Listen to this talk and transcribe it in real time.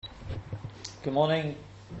Good morning.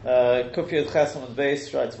 Kufiyat Chesam and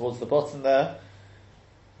base, right towards the bottom there.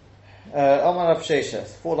 Omar Rav Sheshes,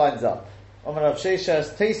 4 lines up. Omar Rav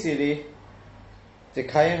Sheshes, Teisili,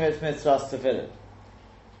 Dekayim et mitzvahs tefillin.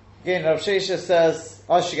 Again, Rav Sheshes says,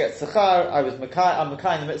 I should get tzachar, I'm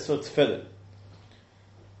Mekai in the mitzvah tefillin.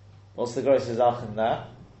 What's the gross Zach in there?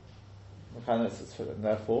 Mekai in the mitzvah tefillin,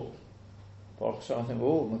 therefore. If you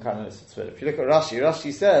look at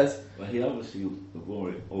Rashi says... Well, he obviously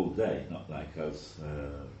wore it all day, not like us,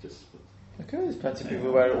 just... Okay, there's plenty of people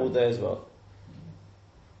who wear it all day as well.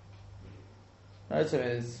 Right, so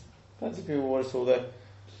there's plenty of people who wear it all day.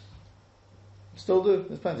 Still do,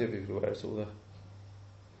 there's plenty of people who wear it all day.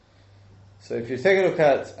 So if you take a look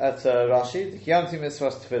at Rashi, the Kiyanti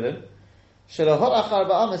Mitzvahs Tefillin, Shelahol Achar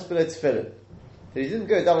Ba'amis B'le Tefillin. He didn't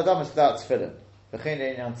go David Amis without Tefillin.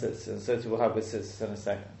 And so too we'll have with Tzitz in a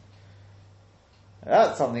second. And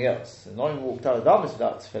that's something else. No one walked out of Damas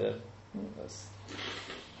without Tefillin.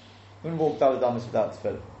 Wouldn't walk out of Damas without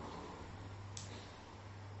Tefillin.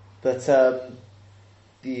 But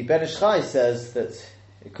the Ben Ish Chai says that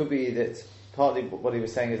it could be that partly what he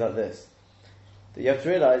was saying is like this. That you have to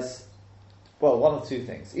realize, well, one of two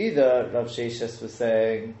things. Either Rav Sheshes was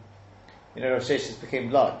saying, Rav Sheshes became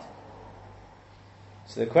blind.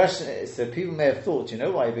 So the question is, so people may have thought,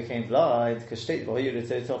 why he became blind? Because so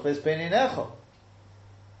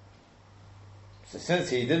since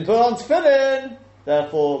he didn't put on tefillin,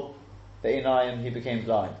 therefore, the Einayim, he became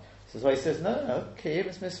blind. So that's why he says, no, Kiyim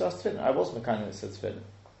is mitzvahs tefillin. I was Mekayim mitzvahs tefillin.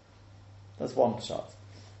 That's one shot.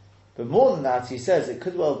 But more than that, he says it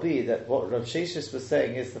could well be that what Rav Sheshes was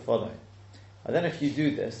saying is the following. I don't know if you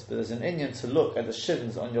do this, but there's an Inyan to look at the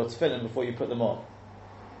shins on your tefillin before you put them on.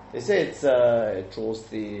 They say it draws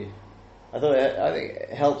the... I think it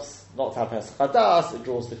helps not to have Pesach Hadas, it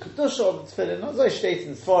draws the Kedusha of the Tefillin. As I stated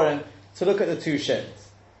in Sforim, to look at the two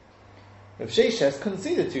shins. Rav Sheshes couldn't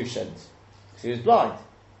see the two shins, because he was blind.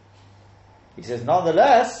 He says,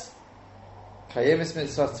 nonetheless, Kayemis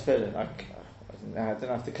Mitzvahs Tefillin. I don't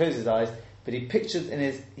have to close his eyes, but he pictured in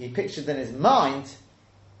his mind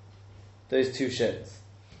those two shins.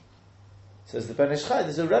 Says the Ben Ish Chai,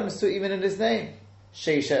 there's a reference to it even in his name.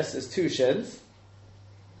 Sheshes is two shins.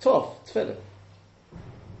 Tov, tefillin.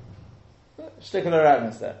 Shtickle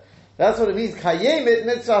around there. That's what it means. Kayemit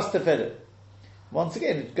mitzvahs tefillin. Once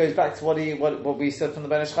again, it goes back to what we said from the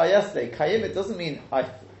Ben Ish Chai yesterday. Kayemit doesn't mean I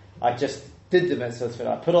just did the mitzvah tefillin.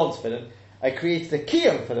 I put on tefillin. I created a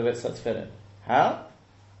kiyum for the mitzvah tefillin. How?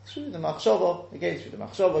 Through the machshava. Again, through the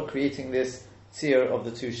machshava, creating this tzir of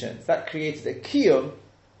the two shins. That created a kiyum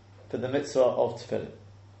for the mitzvah of tefillin.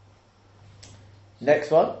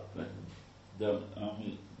 Next one.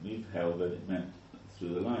 We've held that it meant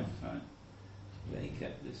through the lifetime that he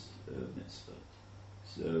kept this mitzvah.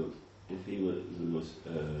 So if he was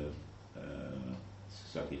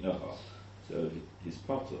Saki Noha, so his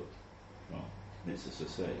potter, mitzvah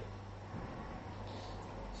saseh.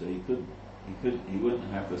 So he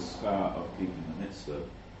wouldn't have the scar of keeping the mitzvah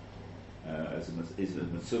as a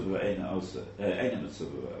mitzvah eina mitzvah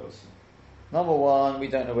also. Number one, we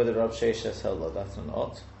don't know whether Rav Sheshes held like that or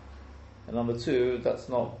not. And number two, that's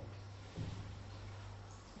not...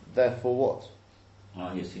 Therefore what?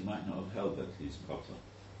 Yes, he might not have held that he's potter.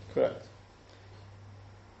 Correct.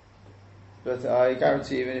 But I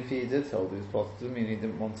guarantee even if he did hold his potter, doesn't mean he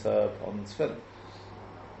didn't want to put on the tefillin.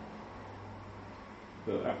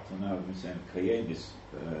 But up to now, we've been saying Kayemis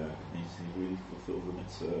means he really fulfilled the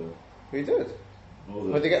mitzvah. He did.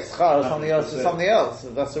 Whether he gets schar or something else,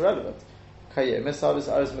 that's irrelevant. Kayemis, I was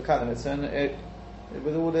Mekayim mitzvah,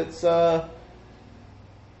 with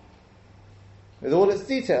all its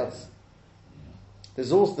details.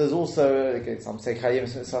 There's also again, some say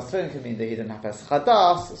Kayemis mitzvah tefillin can mean that he didn't have Pesach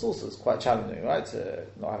Hadas. It's quite challenging, right? To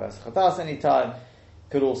not have Pesach Hadas anytime.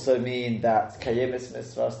 Could also mean that Kayemis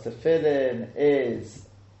mitzvah tefillin is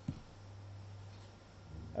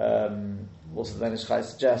also the Ben Ish Chai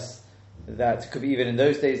suggests that it could be even in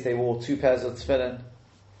those days they wore 2 pairs of tefillin.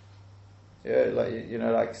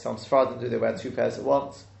 Like some Sfaradim do, they wear 2 pairs at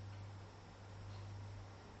once.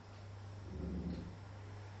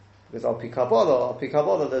 Because Al Pi Kabbalah,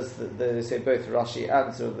 they say both Rashi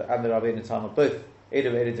and the Rabbeinu Tam are both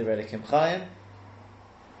Edu Derelikim Chaim.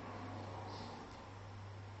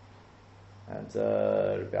 And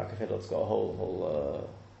Rabbi Yaakov Hillel's got a whole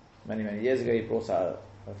many years ago, he brought out,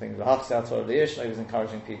 I think, the Hachzeh Torah L'Yishna, he was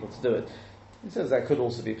encouraging people to do it. He says that could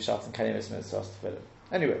also be Pshat and Kayemis Mitzvahs Tefillin.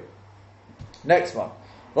 Anyway, next one.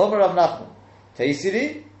 Vomer Rav Nachman.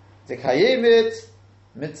 Teisiri, Tekayemit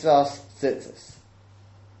Mitzvahs Tzitzis.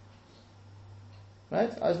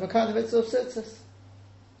 Right? I was Mekayim the Mitzvah of Tzitzis.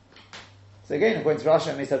 So again, according to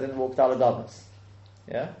Rashi, he said didn't walk Daladamas.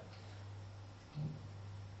 Yeah?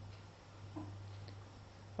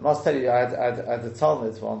 I must tell you, I had a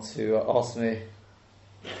Talmud once who asked me,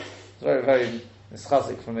 very, very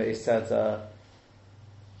nischazik from it, he said,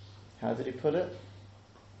 how did he put it?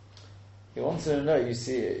 He wanted to know, you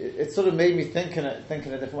see, it sort of made me think in a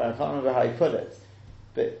different way. I can't remember how he put it.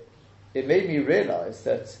 But it made me realise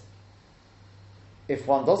that if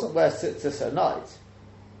one doesn't wear tzitzis at night,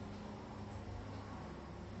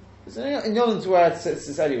 there's an inyan to wear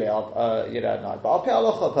tzitzis anyway, at night. But I'll pay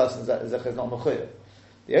halacha a person zech is not mechuyev.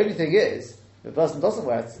 The only thing is, if a person doesn't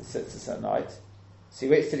wear tzitzis at night, so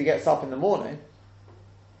he waits till he gets up in the morning.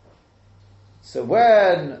 So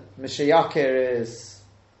when Mishayakir is,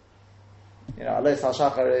 Aleis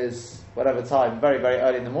HaShachar is whatever time, very, very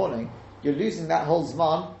early in the morning, you're losing that whole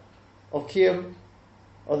zman of Kiyum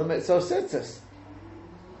of the mitzvah of tzitzis.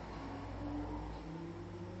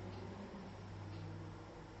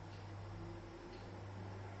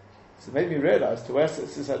 So it made me realise to wear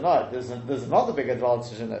tzitzis at night, there's another big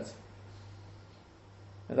advantage in it.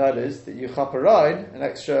 And that is that you chaperein an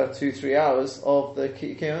extra 2-3 hours of the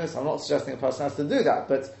Kiyum. I'm not suggesting a person has to do that,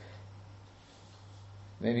 but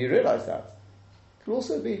maybe you realise that. It could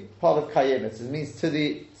also be part of Kayemet. It means to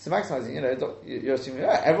maximising, you're assuming,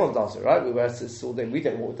 everyone does it, right? We wear tzitzis all day. We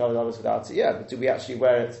don't walk down others without it, but do we actually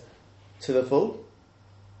wear it to the full?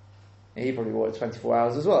 And he probably wore it 24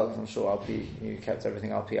 hours as well, because I'm sure he kept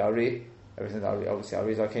everything Ari. Everything obviously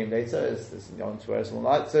Arizah came later, is going to wear it all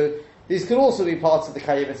night. So these could also be parts of the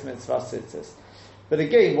Kayemet mitzvah tzitzis. But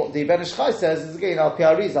again, what the Ben Ish Chai says is, again, Al Pi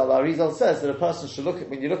Arizal. Arizal says that a person should look at,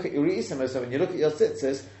 when you look at your Isim, so when you look at your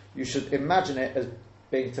tzitzis, you should imagine it as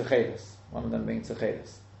being Techeles, one of them being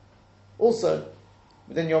Techeles. Also,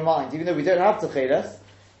 within your mind, even though we don't have Techeles,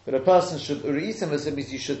 but a person should, Isim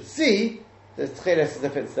means you should see the Techeles as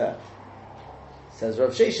if it's there. Says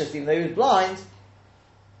Rav Sheshas, even though he was blind,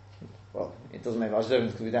 well, it doesn't make much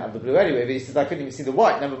difference because we don't have the blue anyway, but he says, I couldn't even see the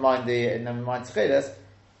white, never mind Techeles,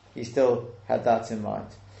 he still had that in mind.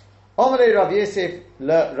 Omerei Rav Yosef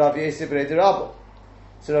le Rav Yosef Reder Rabbo.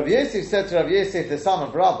 So Rav Yosef said to Rav Yosef, the son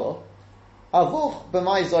of Rabbo, Avuch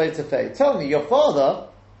b'mai zoy tefei. Tell me, your father,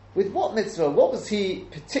 with what mitzvah, what was he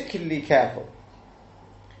particularly careful?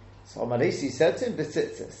 So Amalesi said to him,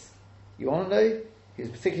 b'tzitzis. You want to know? He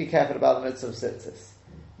was particularly careful about the mitzvah of tzitzis.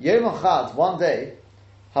 Yom Echad, one day,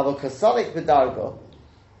 Hava Kasalik b'dargo,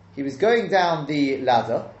 he was going down the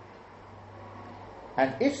ladder,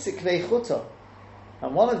 and ifsiklei chuta,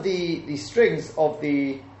 and one of the strings of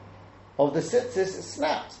the tzitzis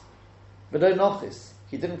snapped. V'lo nochis,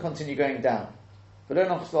 he didn't continue going down. V'lo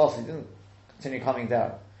nochis also, he didn't continue coming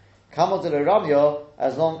down. Kamal de l'ramya,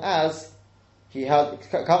 as long as he had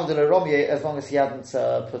kamal de l'ramya, as long as he hadn't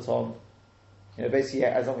put on, basically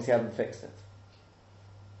as long as he hadn't fixed it.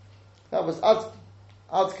 That was ad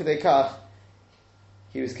kedei kach.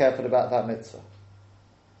 He was careful about that mitzvah.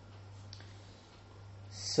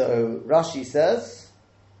 So Rashi says,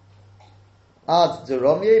 ad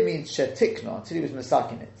deromye means shetikna, until he was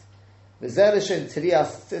misakin it. V'zelishin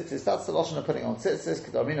tilias tzitzis, that's the lashon of putting on tzitzis,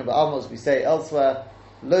 k'darminu ba'almos, we say elsewhere,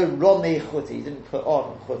 lo romei chuti, he didn't put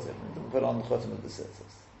on chutim, he didn't put on the chutim of the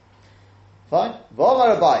tzitzis. Fine?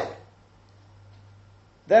 V'omar Abai.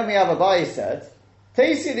 Then we have Abai said,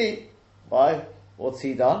 Teisili. Why? What's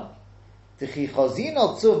he done? Because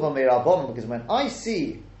when I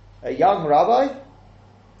see a young rabbi,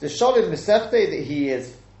 the Sholim Mesechta, that he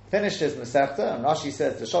has finished his Mesechta, and Rashi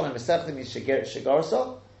says the Sholim Mesechta means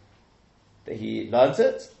Shigarsa, that he learnt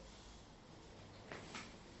it.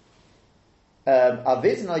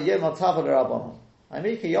 Avidna Yom HaTava l'Rabbanon. I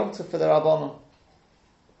make a Yom Tov for the Rabbanon.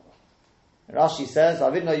 Rashi says,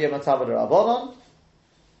 Avidna Yom HaTava l'Rabbanon,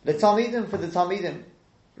 the Talmidim for the Talmidim.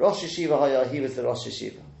 Rosh Yeshiva Haya, he was the Rosh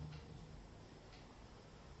Yeshiva.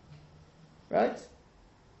 Right? So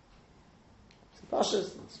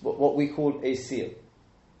Pashas, it's what we call a seal.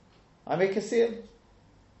 I make a seal.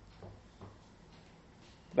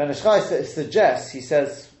 Ben Ish Chai suggests, he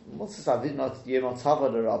says, what's this? I did not Yom HaTava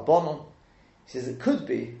l'Rabbanon. He says it could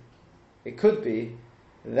be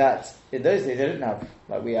that in those days they didn't have,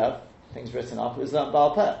 like we have, things written up, it was learned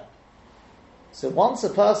Baal Peh. So once a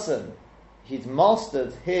person, he'd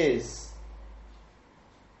mastered his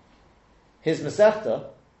Masechta,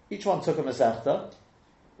 each one took a Masechta,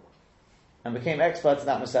 and became experts in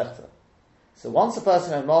that Masechta. So once a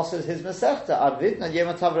person had mastered his Masechta, Avidna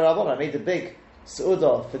Yom HaTava l'Rabbanon, I made a big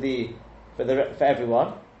Su'udah for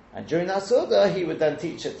everyone, and during that Su'udah, he would then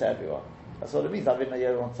teach it to everyone. That's what it means. Avidna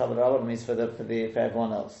Yom HaTava l'Rabbanon means for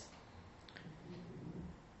everyone else.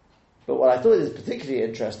 But what I thought is particularly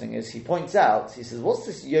interesting is he points out, he says, what's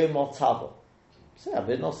this Yom HaTava? Say, I've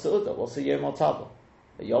been off Su'udah. What's a Yom Tov?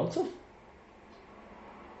 A Yom Tov?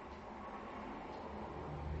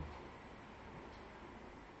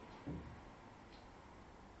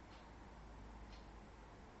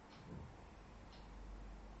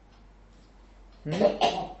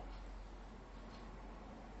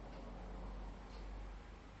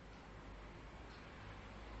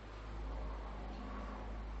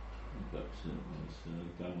 But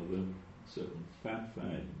it's done with a certain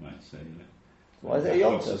fanfare, you might say. Why is it a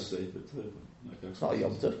Yom Tov? It's not a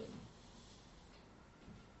Yom Tov.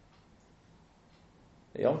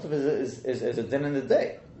 The Yom Tov is a din in the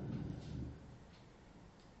day.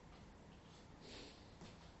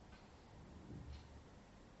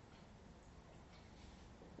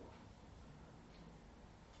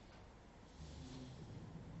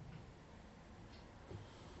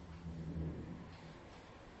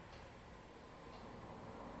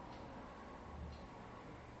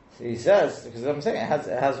 So he says, because I'm saying it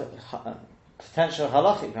has potential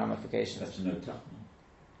halachic ramifications. That's no tough.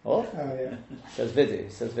 Oh yeah. Says Vidi.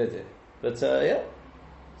 But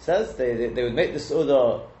says they would make the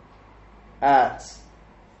Su'udah at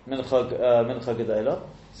Mincha Gedela.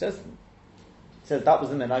 Says that was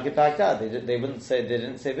the minhag in Baghdad. They didn't say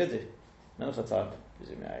Vidi. Mincha time,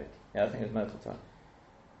 presumably. Yeah, I think it's Mincha time.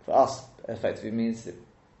 For us, effectively means that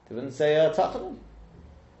they wouldn't say Tachanun.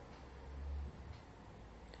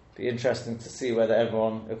 Be interesting to see whether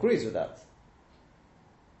everyone agrees with that.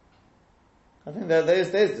 I think there's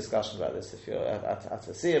discussion about this. If you're at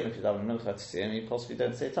a siyum, if you're having a mincha at a siyum, you possibly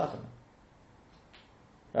don't say tachanun.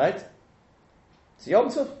 Right? It's Yom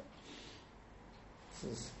Tov.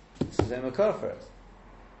 This is a makor for it.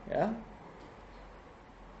 Yeah?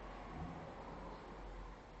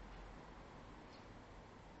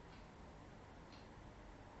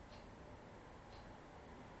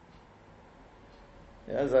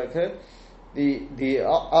 Yeah, is that okay?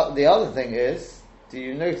 The other thing is, do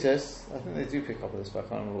you notice? I think they do pick up on this, but I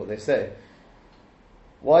can't remember what they say.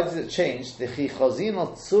 Why does it change the chichazina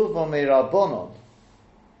tzuva meirabonon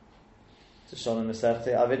to Shalom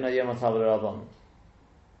Meserte Avidna Yom Tov Rabbanon?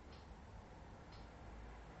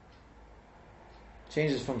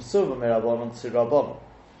 Changes from tzuva meirabonon to rabbanon.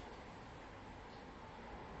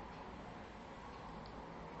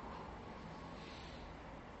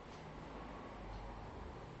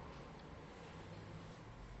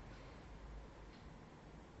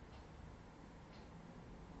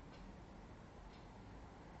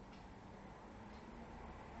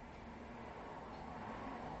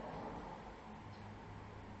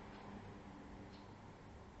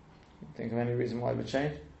 Think of any reason why it would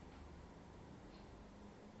change?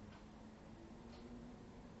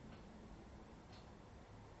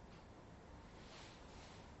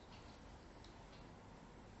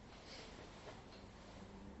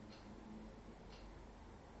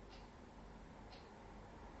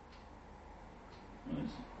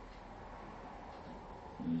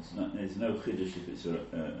 There's no chiddush if it's a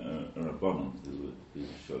rabbanon to do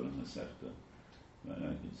Shalom Masechta.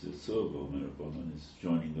 Like it's a tzorba Rabbanon is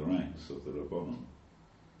joining the ranks of the Rabbanon.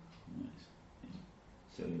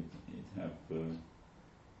 So you'd have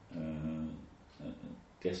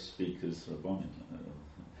guest speakers Rabbanon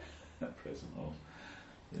at present, or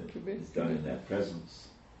it's done in their presence.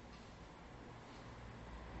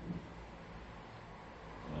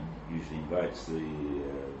 And usually invites the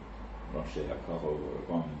Rosh HaKohol or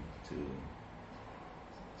Rabbanon to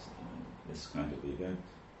this kind of event.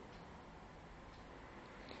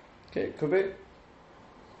 Okay, could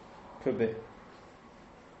be.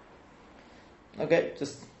 Okay,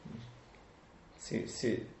 just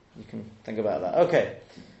see. You can think about that. Okay,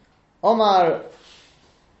 Omar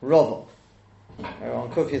Rov. We're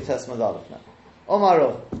on Kufya Tes Madalef now. Omar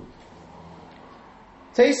Rov.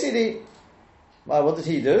 Teisidi. Well, what did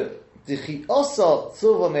he do? Dichi osa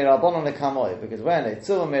tzuva meirabonon lekamoy. Because when a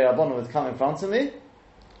tzuva meirabonon would come in front of me,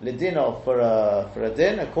 lidino for a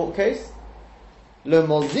din, a court case. Le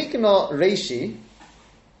mozikna reishi,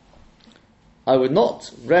 I would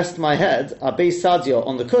not rest my head abei sadio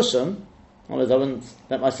on the cushion, otherwise I wouldn't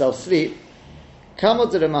let myself sleep.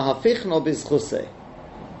 Kamodere mahafichno bizchuse,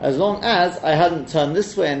 as long as I hadn't turned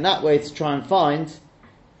this way and that way to try and find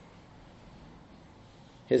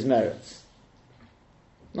his merits.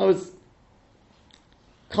 In other words,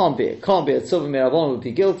 can't be a tzuvah mirabon would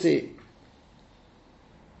be guilty.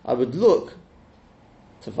 I would look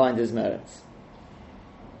to find his merits.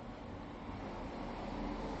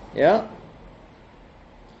 Yeah?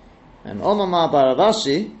 And Omar bar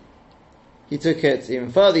Ravashi, he took it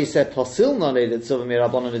even further. He said, "Posil noled tzuvah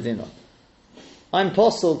mirabonon ledino." I'm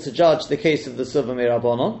possible to judge the case of the tzuvah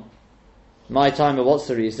mirabonon. My time, what's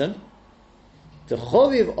the reason? The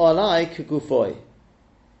choviv olai kugufoi,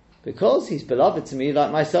 because he's beloved to me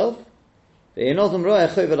like myself. When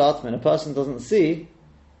a person doesn't see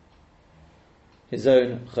his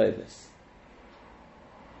own chovis.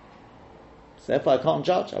 So therefore I can't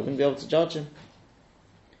judge. I wouldn't be able to judge him.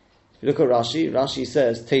 If you look at Rashi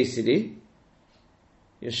says, Teisidi,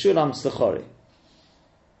 Yeshulam Sechori.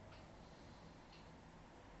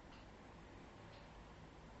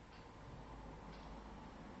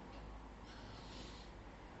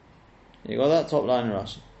 You got that top line in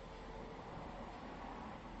Rashi.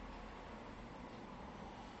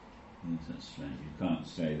 That's strange. You can't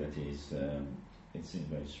say that he's. It seems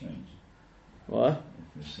very strange. Why? If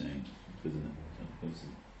you're saying because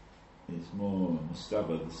it's more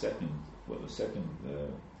mustaba. The second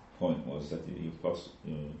point was that you're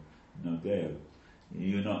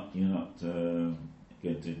not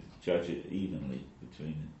going to judge it evenly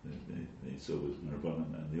between the sort of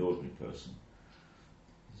Rabbanan and the ordinary person.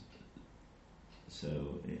 So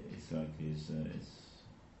it's like he's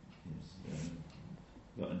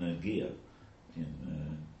got an idea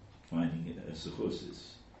in finding it as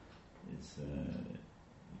suchus.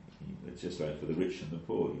 It's just like for the rich and the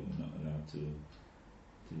poor, you're not allowed to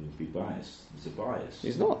be biased. There's a bias.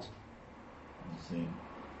 He's not.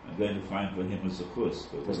 I'm going to find for him a suchus.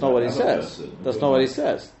 That's not what he says. That's not what he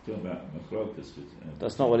says. Talking about machlokas.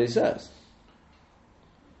 That's not what he says.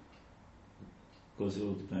 Of course, it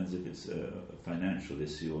all depends if it's a financial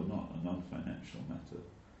issue or not, a non-financial matter.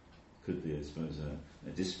 Could be, I suppose, a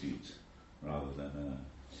dispute rather than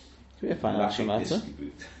it could be a financial matter.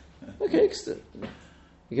 Dispute. Okay,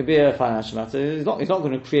 it could be a financial matter. He's not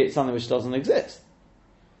going to create something which doesn't exist.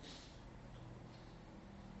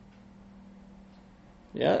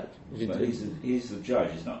 Yeah. But he's the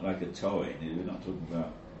judge. He's not like a towing. We're not talking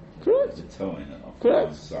about correct. The towing off correct.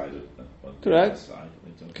 One side of the correct. Other side.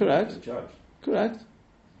 We're talking correct. About the judge. Correct.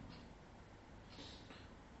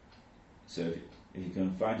 So if you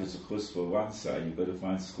can find a suchus for one side, you've got to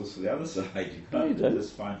find suchus for the other side. You No, can't you don't.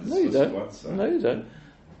 just find a No, you suchus don't. for one side. No, you don't.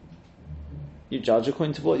 You judge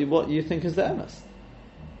according to what you think is the emes.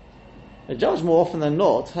 A judge, more often than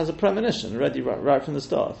not, has a premonition ready right from the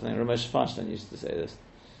start. I think Ramesh Feinstein used to say this.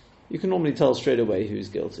 You can normally tell straight away who's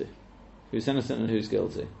guilty, who's innocent and who's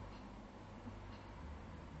guilty.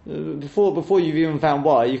 Before you've even found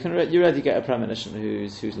why, you already get a premonition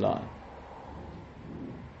who's lying.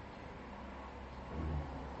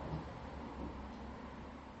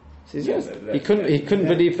 So yes, he couldn't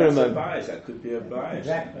believe for a moment. Bias. That could be a bias.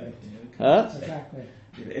 Exactly. Exactly.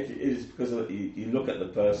 If it is because you look at the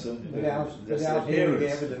person without there's hearing the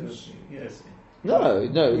evidence. Yes. No.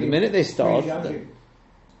 The minute they start, Prejudging.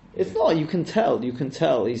 it's not. You can tell. He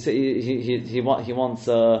wants.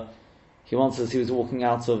 He was walking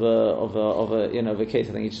out of a case.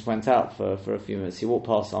 I think he just went out for a few minutes. He walked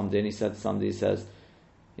past somebody and he said to somebody as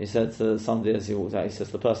he walked out, he says,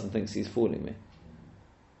 the person thinks he's fooling me.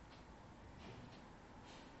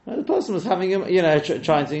 And the person was having him,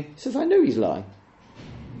 trying to. He says, I know he's lying.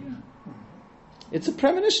 Yeah. It's a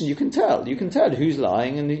premonition. You can tell. You can tell who's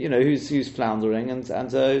lying and who's floundering and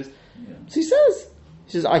so. Yeah. So he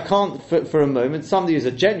says, I can't for a moment. Somebody who's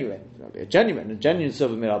a genuine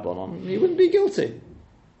Sover Mirabonon, he wouldn't be guilty.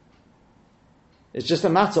 It's just a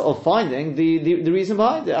matter of finding the reason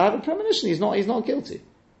behind it. I have a premonition. He's not guilty.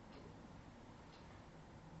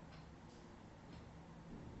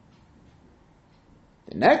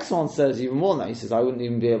 The next one says even more than that. He says, I wouldn't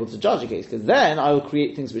even be able to judge a case because then I will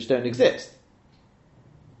create things which don't exist.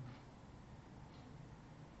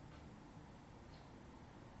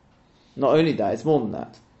 Not only that, it's more than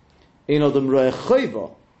that. The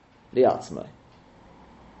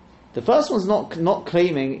first one's not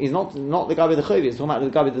claiming, he's not the Gabi the Chovi, he's talking about the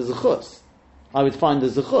Gabi the Zechus. I would find the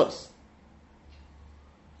Zechus.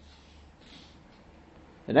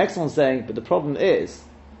 The next one's saying, but the problem is,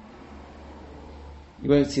 you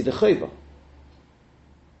won't see the Chova.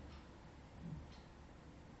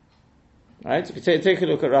 Right? If you take a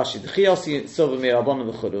look at Rashi, the Chiyasi Sover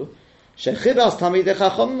Mirabon v'Chulu, Shechibas Talmidei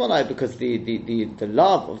Chachamim Onai, because the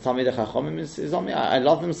love of Talmidei Chachamim is on me. I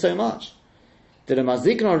love them so much.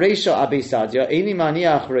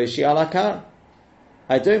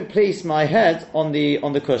 I don't place my head on the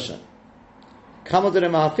cushion.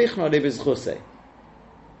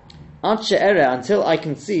 Until I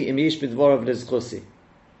can see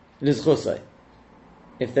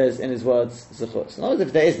if there's in his words zechus. In other words,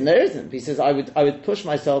 if there isn't, there isn't. He says I would push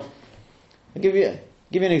myself. I'll give you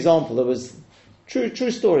an example. There was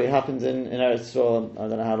true story. It happened in Eretz Yisrael. I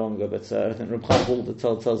don't know how long ago, but I think Reb Chaim Walder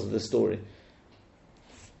tells of this story.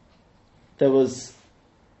 There was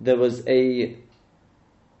a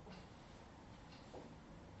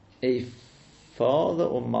a father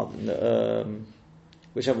or mother,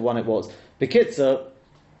 whichever one it was. Bekitzer,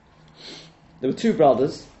 there were two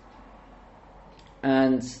brothers,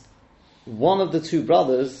 and one of the two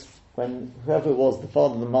brothers, when whoever it was, the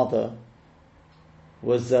father and the mother,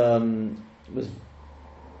 was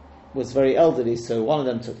very elderly, so one of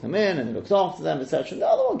them took them in and looked after them, etc. The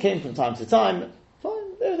other one came from time to time.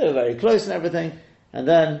 Fine, they were very close and everything, and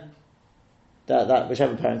then that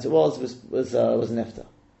whichever parent it was nifta.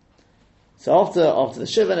 So after the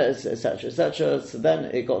shiva, etc., so then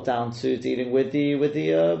it got down to dealing with the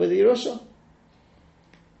Yerusha.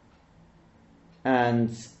 And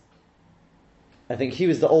I think he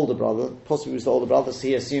was the older brother, possibly was the older brother, so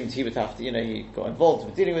he assumed he would have to, he got involved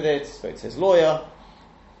with dealing with it, spoke to his lawyer.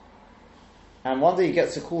 And one day he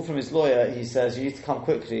gets a call from his lawyer, he says, you need to come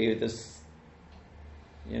quickly, there's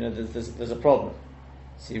a problem.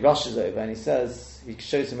 So he rushes over and he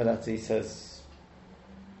shows him a letter, he says,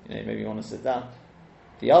 maybe you want to sit down.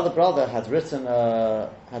 The other brother had written a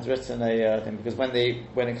thing, because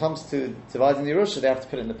when it comes to dividing the Yerusha, they have to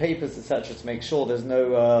put it in the papers, etc., to make sure there's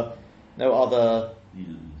no other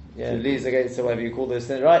leads against, or whatever you call those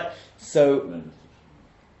things, right? So,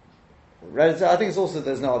 I think it's also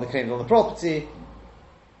there's no other claims on the property,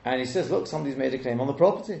 and he says, look, somebody's made a claim on the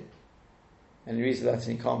property, and he reads the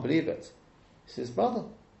letter and he can't believe it. He says,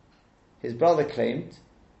 his brother claimed,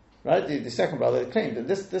 right? The second brother claimed that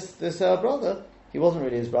this brother, he wasn't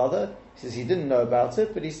really his brother. He says he didn't know about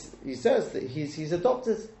it, but he says that he's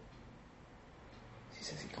adopted. He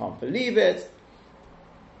says he can't believe it.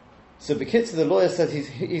 So Bekitzer, the lawyer, says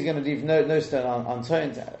he's going to leave no stone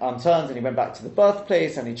unturned, and he went back to the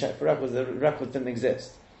birthplace and he checked for records. The records didn't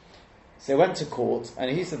exist. So he went to court,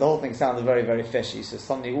 and he said the whole thing sounded very, very fishy. So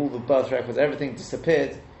suddenly all the birth records, everything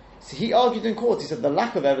disappeared. So he argued in court. He said the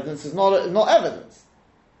lack of evidence is not evidence,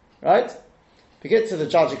 right? Bekitzer, the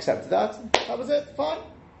judge accepted that. That was it. Fine.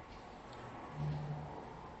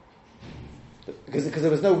 Because there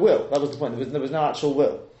was no will. That was the point. There was no actual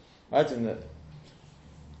will, right?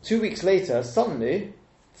 2 weeks later, suddenly,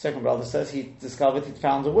 the second brother says he discovered he'd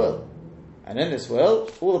found a will. And in this will,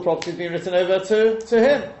 all the property had been written over to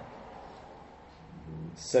him.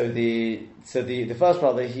 So the first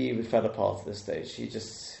brother, he fell apart at this stage. He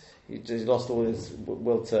just lost all his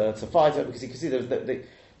will to fight it, because he could see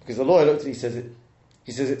because the lawyer looked at it,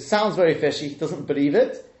 he says it sounds very fishy, he doesn't believe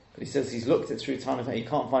it, but he says he's looked it through time and he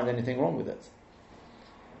can't find anything wrong with it.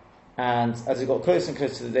 And as it got closer and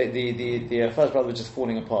closer to the day, the first brother was just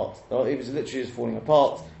falling apart. He was literally just falling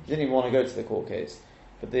apart. He didn't even want to go to the court case.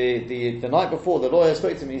 But the night before, the lawyer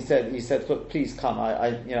spoke to him. He said, look, please come.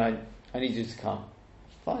 I need you to come.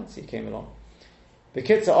 Fine. So he came along. The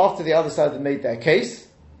kids, after the other side had made their case,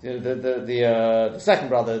 the second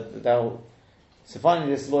brother, so finally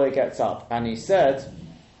this lawyer gets up and he said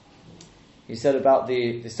about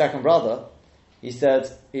the second brother. He said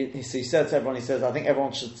to everyone, he says, I think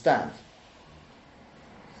everyone should stand.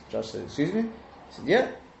 The judge said, excuse me? He said, yeah,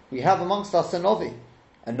 we have amongst us a Novi.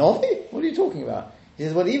 A Novi? What are you talking about? He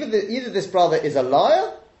says, well, either this brother is a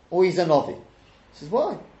liar or he's a Novi. He says,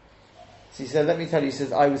 why? So he said, let me tell you, he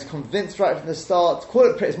says, I was convinced right from the start,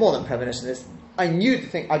 it's more than premonition, this. I knew the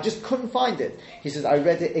thing, I just couldn't find it. He says, I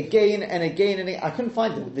read it again and again and again. I couldn't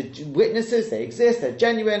find them. The witnesses, they exist, they're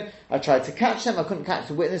genuine. I tried to catch them, I couldn't catch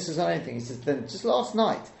the witnesses or anything. He says, then just last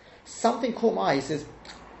night, something caught my eye.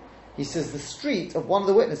 He says, the street of one of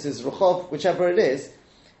the witnesses, Rehov, whichever it is,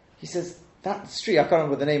 he says, that street, I can't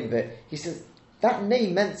remember the name of it, he says, that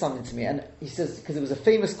name meant something to me. And he says, because it was a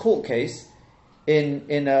famous court case in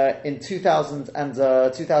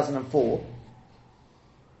 2004,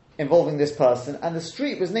 involving this person, and the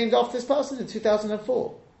street was named after this person in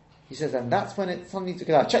 2004. He says, and that's when it suddenly took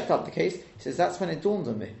it. I checked up the case. He says, that's when it dawned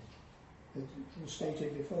on me. It was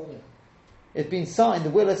stated before that. It'd been signed,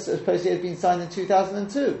 the will supposedly had been signed in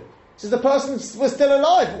 2002. He says, the person was still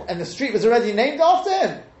alive, and the street was already named after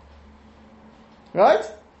him. Right?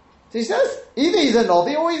 So he says, either he's a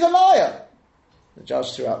Novi or he's a liar. The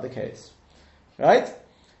judge threw out the case. Right?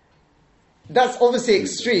 That's obviously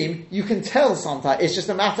extreme. You can tell sometimes. It's just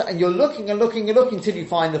a matter, and you're looking and looking and looking until you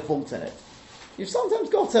find the fault in it. You've sometimes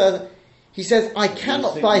got to. He says, I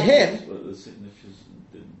cannot by him. The signatures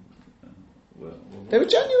didn't. They were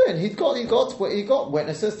genuine. He got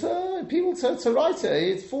witnesses people to write it.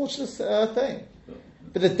 It's a forgeless thing.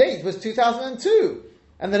 But the date was 2002,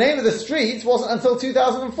 and the name of the street wasn't until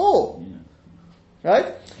 2004. Yeah.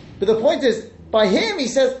 Right? But the point is, by him, he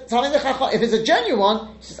says, if it's a genuine one,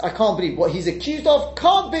 he says, I can't believe what he's accused of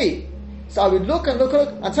can't be. So I would look and look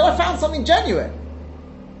until I found something genuine.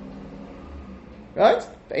 Right?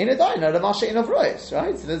 But in a diner, the Masha of Royce,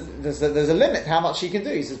 right? So there's a limit how much he can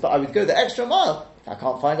do. He says, but I would go the extra mile. If I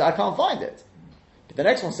can't find it, I can't find it. But the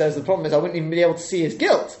next one says, the problem is I wouldn't even be able to see his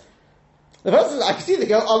guilt. The first says, I can see the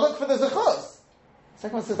guilt, I'll look for the zechus. The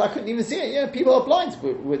second one says, I couldn't even see it. People are blind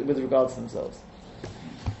with regards to themselves.